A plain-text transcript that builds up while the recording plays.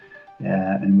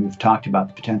and we've talked about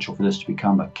the potential for this to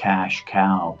become a cash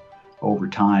cow over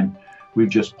time. We've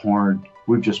just poured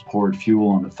fuel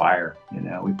on the fire.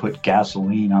 We put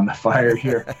gasoline on the fire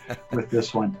here with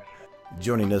this one.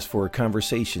 Joining us for a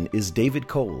conversation is David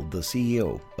Cole, the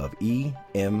CEO of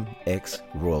EMX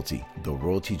Royalty, the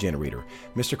royalty generator.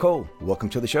 Mr. Cole, welcome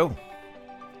to the show.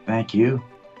 Thank you.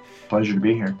 Pleasure to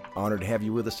be here. Honored to have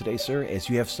you with us today, sir, as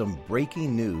you have some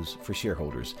breaking news for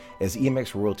shareholders, as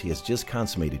EMX Royalty has just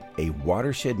consummated a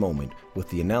watershed moment with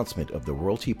the announcement of the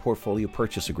royalty portfolio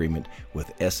purchase agreement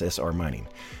with SSR Mining.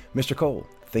 Mr. Cole,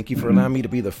 thank you for allowing me to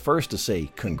be the first to say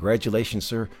congratulations,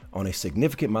 sir, on a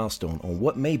significant milestone on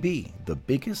what may be the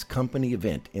biggest company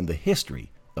event in the history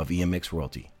of EMX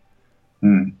Royalty.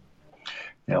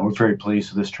 Yeah, we're very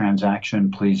pleased with this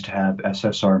transaction, pleased to have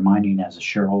SSR Mining as a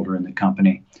shareholder in the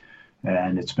company,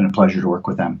 and it's been a pleasure to work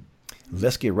with them.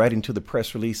 Let's get right into the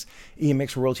press release.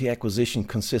 EMX Royalty acquisition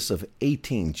consists of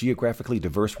 18 geographically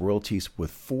diverse royalties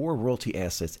with 4 royalty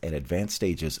assets at advanced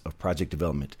stages of project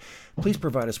development. Please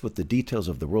provide us with the details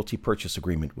of the royalty purchase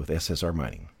agreement with SSR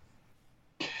Mining.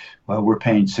 Well, we're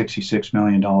paying $66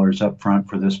 million up front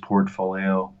for this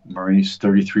portfolio, Maurice,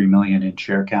 $33 million in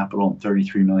share capital and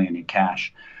 $33 million in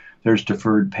cash. There's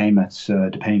deferred payments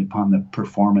depending upon the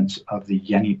performance of the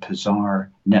Yeni Pazar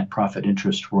net profit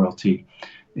interest royalty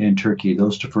in Turkey.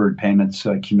 Those deferred payments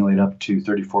accumulate up to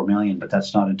 $34 million, but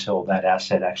that's not until that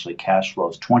asset actually cash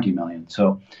flows $20 million.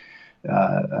 So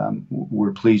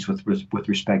we're pleased with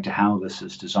respect to how this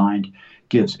is designed.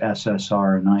 Gives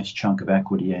SSR a nice chunk of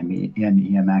equity in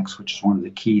EMX, which is one of the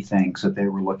key things that they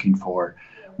were looking for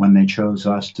when they chose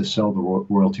us to sell the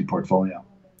royalty portfolio.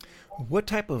 What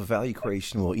type of value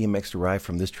creation will EMX derive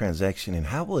from this transaction, and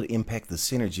how will it impact the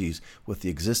synergies with the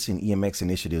existing EMX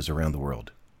initiatives around the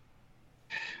world?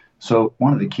 So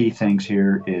one of the key things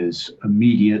here is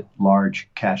immediate large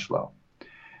cash flow.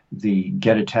 The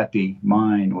Gediktepe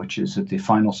mine, which is at the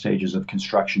final stages of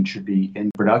construction, should be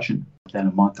in production within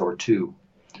a month or two.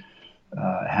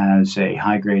 Has a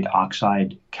high-grade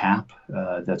oxide cap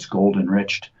that's gold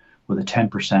enriched with a 10%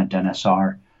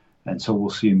 NSR. And so we'll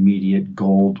see immediate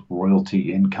gold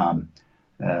royalty income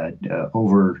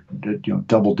over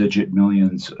double-digit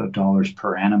millions of dollars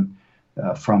per annum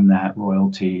from that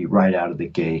royalty right out of the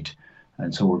gate.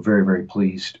 And so we're very, very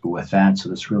pleased with that. So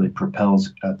this really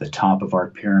propels at the top of our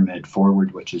pyramid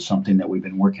forward, which is something that we've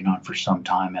been working on for some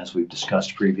time, as we've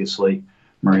discussed previously,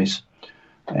 Maurice.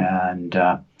 And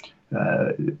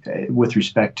with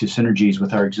respect to synergies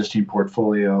with our existing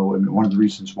portfolio, and one of the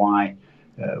reasons why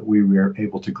we were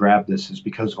able to grab this is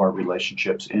because of our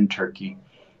relationships in Turkey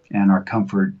and our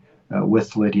comfort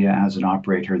with Lidya as an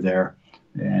operator there.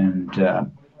 And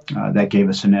that gave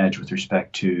us an edge with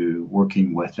respect to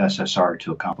working with SSR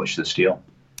to accomplish this deal.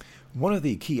 One of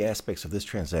the key aspects of this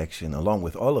transaction, along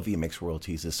with all of EMX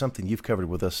royalties, is something you've covered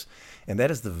with us, and that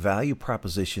is the value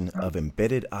proposition of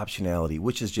embedded optionality,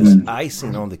 which is just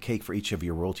icing on the cake for each of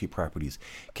your royalty properties.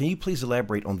 Can you please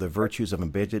elaborate on the virtues of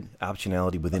embedded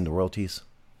optionality within the royalties?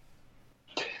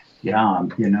 Yeah,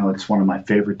 it's one of my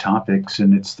favorite topics,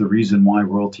 and it's the reason why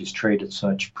royalties trade at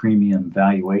such premium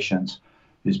valuations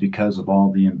is because of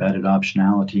all the embedded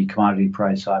optionality, commodity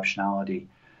price optionality,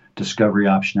 discovery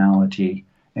optionality,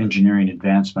 engineering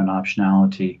advancement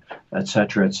optionality, et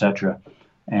cetera, et cetera.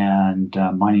 And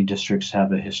mining districts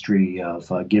have a history of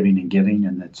giving,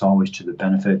 and it's always to the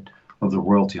benefit of the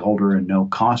royalty holder and no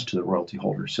cost to the royalty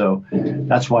holder. So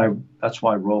that's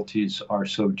why royalties are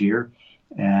so dear.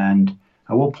 And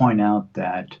I will point out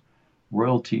that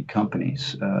royalty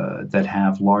companies that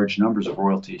have large numbers of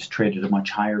royalties trade at a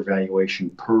much higher valuation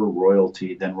per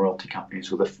royalty than royalty companies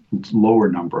with a lower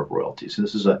number of royalties.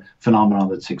 This is a phenomenon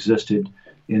that's existed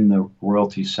in the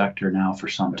royalty sector now for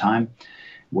some time,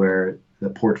 where the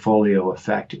portfolio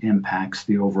effect impacts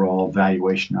the overall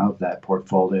valuation of that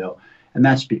portfolio. And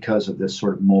that's because of this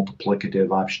sort of multiplicative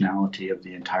optionality of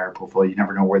the entire portfolio. You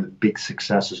never know where the big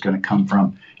success is going to come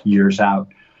from years out.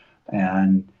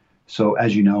 And so,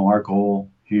 as you know, our goal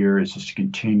here is just to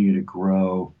continue to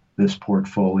grow this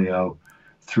portfolio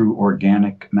through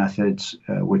organic methods,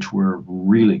 which we're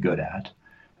really good at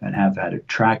and have had a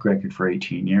track record for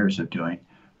 18 years of doing,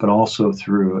 but also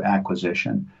through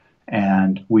acquisition.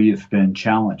 And we've been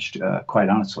challenged, quite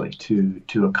honestly,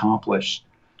 to accomplish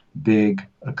big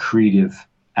accretive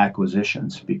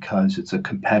acquisitions because it's a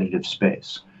competitive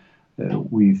space.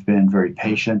 We've been very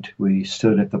patient. We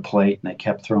stood at the plate and they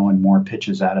kept throwing more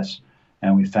pitches at us,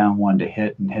 and we found one to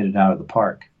hit and hit it out of the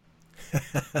park.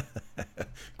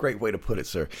 Great way to put it,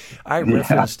 sir. I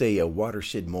referenced a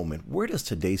watershed moment. Where does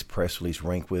today's press release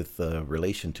rank with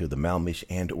relation to the Malmish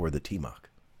and or the Timok?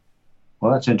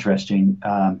 Well, that's interesting.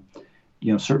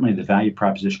 certainly the value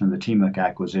proposition of the Timok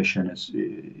acquisition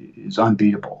is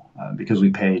unbeatable because we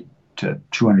paid to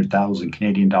 200,000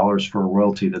 Canadian dollars for a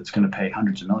royalty that's going to pay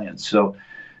hundreds of millions. So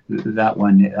that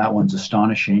one's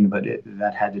astonishing, but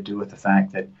that had to do with the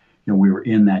fact that we were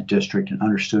in that district and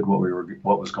understood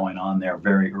what was going on there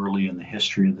very early in the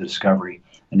history of the discovery,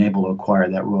 and able to acquire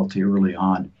that royalty early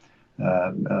on,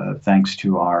 thanks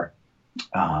to our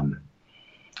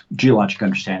geologic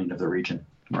understanding of the region.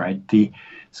 Right.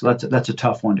 So that's a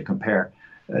tough one to compare.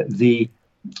 With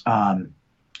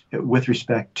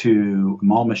respect to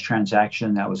Malmish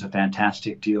transaction, that was a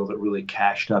fantastic deal that really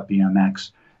cashed up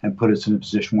EMX and put us in a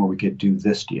position where we could do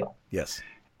this deal. Yes.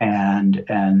 And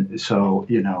so,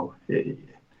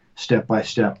 step by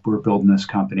step, we're building this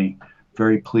company.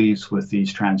 Very pleased with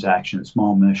these transactions.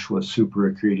 Malmish was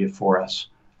super accretive for us.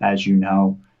 As you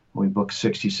know, we booked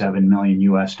 $67 million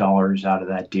out of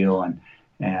that deal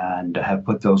and have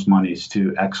put those monies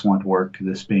to excellent work,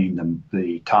 this being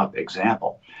the top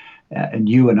example. And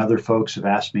you and other folks have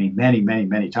asked me many, many,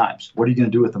 many times, what are you going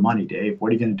to do with the money, Dave? What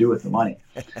are you going to do with the money?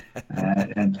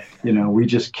 And we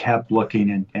just kept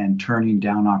looking and turning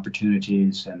down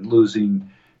opportunities and losing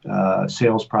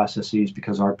sales processes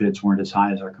because our bids weren't as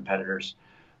high as our competitors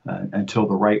until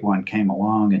the right one came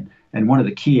along. And one of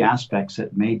the key aspects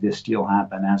that made this deal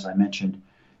happen, as I mentioned,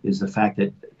 is the fact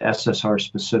that SSR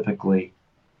specifically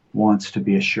wants to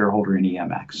be a shareholder in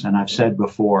EMX. And I've said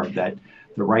before that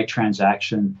the right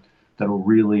transaction that will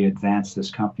really advance this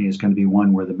company is going to be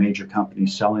one where the major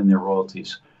companies selling their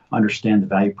royalties understand the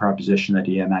value proposition that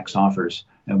EMX offers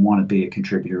and want to be a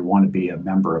contributor, want to be a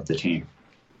member of the team.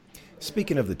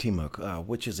 Speaking of the Timok,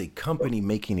 which is a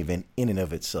company-making event in and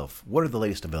of itself, what are the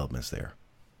latest developments there?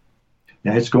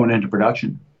 Yeah, it's going into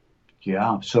production.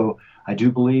 Yeah, so I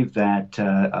do believe that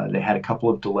they had a couple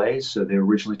of delays. So they were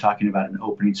originally talking about an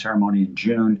opening ceremony in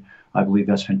June. I believe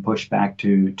that's been pushed back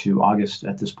to August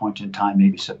at this point in time,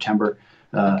 maybe September.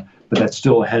 But that's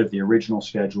still ahead of the original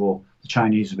schedule. The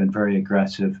Chinese have been very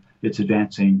aggressive. It's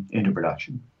advancing into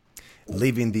production.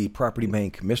 Leaving the property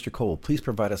bank, Mr. Cole, please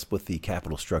provide us with the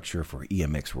capital structure for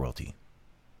EMX Royalty.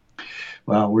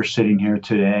 Well, we're sitting here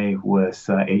today with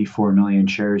 84 million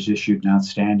shares issued and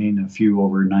outstanding, a few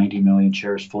over 90 million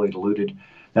shares fully diluted.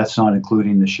 That's not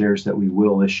including the shares that we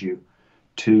will issue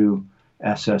to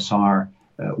SSR,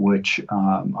 which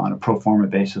on a pro forma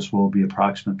basis will be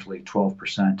approximately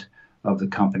 12% of the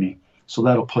company. So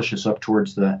that'll push us up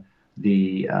towards the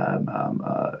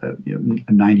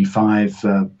 95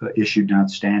 issued and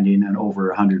outstanding and over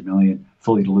 100 million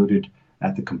fully diluted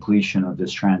at the completion of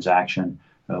this transaction,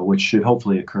 which should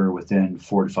hopefully occur within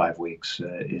 4 to 5 weeks,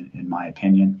 in my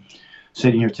opinion.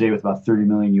 Sitting here today with about $30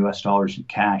 million in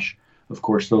cash. Of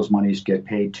course, those monies get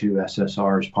paid to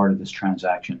SSR as part of this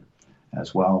transaction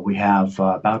as well. We have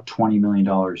about $20 million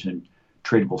in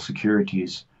tradable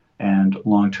securities and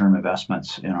long-term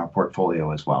investments in our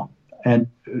portfolio as well. And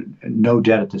no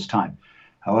debt at this time.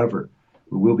 However,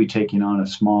 we will be taking on a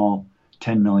small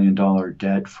 $10 million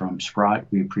debt from Sprott.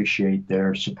 We appreciate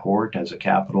their support as a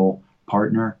capital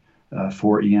partner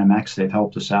for EMX. They've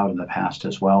helped us out in the past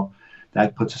as well.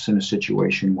 That puts us in a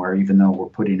situation where even though we're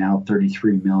putting out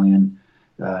 $33 million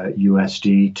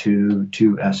USD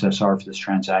to SSR for this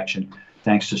transaction,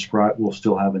 thanks to Sprott, we'll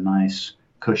still have a nice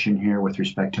cushion here with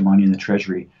respect to money in the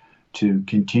treasury to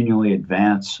continually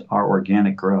advance our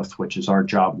organic growth, which is our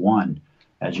job one,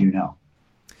 as you know.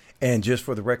 And just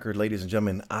for the record, ladies and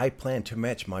gentlemen, I plan to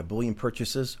match my bullion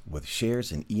purchases with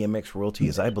shares in EMX Royalty,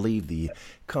 as I believe the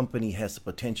company has the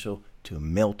potential to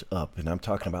melt up. And I'm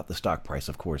talking about the stock price,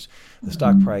 of course. The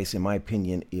stock price, in my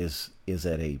opinion, is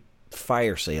at a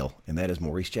fire sale, and that is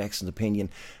Maurice Jackson's opinion,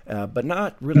 but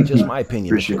not really just my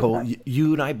opinion. Mr. Cole,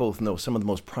 you and I both know some of the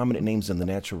most prominent names in the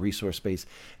natural resource space.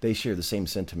 They share the same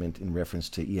sentiment in reference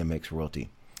to EMX Royalty.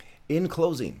 In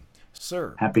closing,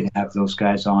 sir. Happy to have those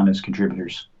guys on as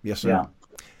contributors. Yes, sir. Yeah.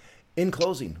 In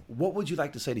closing, what would you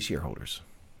like to say to shareholders?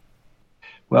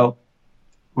 Well,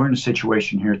 we're in a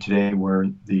situation here today where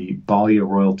the Balya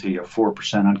royalty, a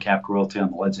 4% uncapped royalty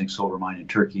on the lead zinc silver mine in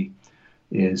Turkey,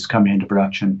 is coming into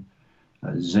production.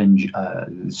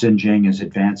 Xinjiang is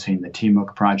advancing the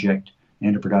Timok project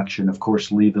into production. Of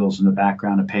course, Leeville's in the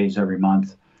background. It pays every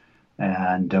month.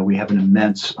 And we have an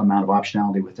immense amount of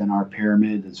optionality within our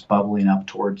pyramid that's bubbling up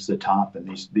towards the top. And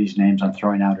these names I'm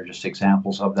throwing out are just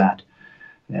examples of that.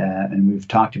 And we've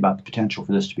talked about the potential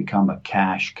for this to become a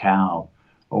cash cow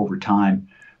over time.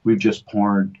 We've just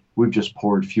poured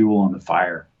fuel on the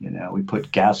fire. We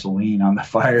put gasoline on the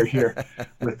fire here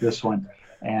with this one.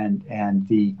 And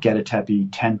the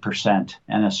Gediktepe 10%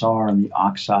 NSR and the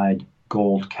oxide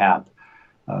gold cap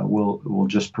will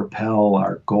just propel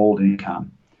our gold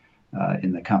income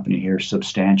in the company here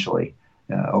substantially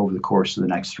over the course of the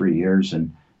next 3 years,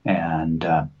 and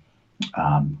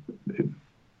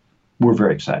we're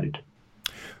very excited.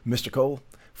 Mr. Cole,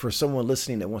 for someone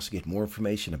listening that wants to get more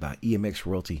information about EMX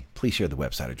Royalty, please share the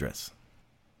website address.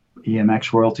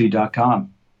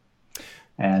 emxroyalty.com.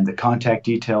 And the contact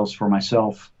details for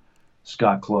myself,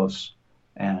 Scott Close,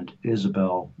 and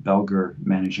Isabel Belger,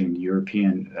 managing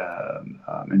European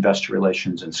investor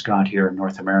relations, and Scott here in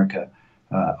North America,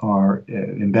 are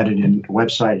embedded in the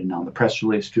website and on the press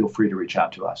release. Feel free to reach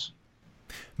out to us.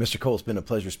 Mr. Cole, it's been a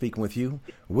pleasure speaking with you.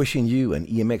 Wishing you and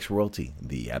EMX Royalty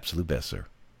the absolute best, sir.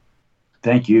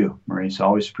 Thank you, Maurice.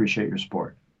 Always appreciate your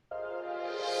support.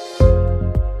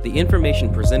 The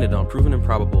information presented on Proven and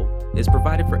Probable is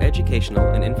provided for educational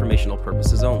and informational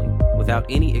purposes only, without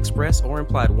any express or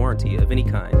implied warranty of any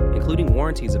kind, including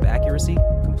warranties of accuracy,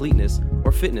 completeness,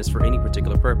 or fitness for any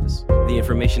particular purpose. The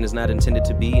information is not intended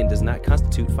to be and does not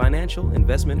constitute financial,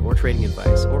 investment, or trading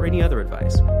advice, or any other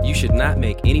advice. You should not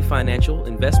make any financial,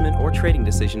 investment, or trading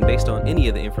decision based on any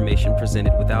of the information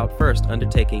presented without first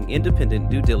undertaking independent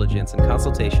due diligence and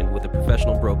consultation with a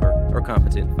professional broker or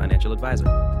competent financial advisor.